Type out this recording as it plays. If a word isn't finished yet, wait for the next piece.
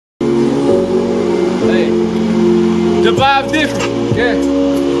life different,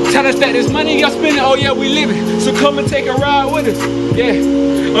 yeah. Trying to stack this money y'all spending, oh yeah, we living. So come and take a ride with us,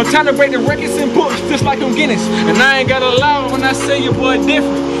 yeah. I'm trying to break the records and books just like I'm Guinness. And I ain't gotta lie when I say your boy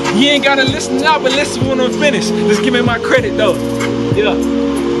different. You ain't gotta listen now, but listen when I'm finished. Just give me my credit though, yeah.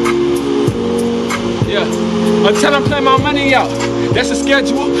 Yeah, until I'm playing my money out. That's the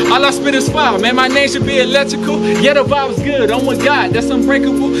schedule, all I spit is fire. Man, my name should be electrical. Yeah, the vibe's good, I'm with God, that's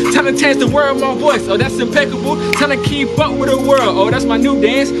unbreakable. Trying to change the world, my voice, oh that's impeccable. Trying to keep up with the world, oh that's my new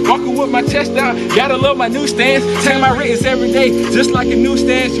dance. Walking with my chest out, gotta love my new stance. Take my ratings every day, just like a new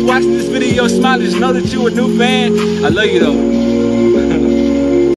stance. You watching this video smiling, just know that you a new fan. I love you though.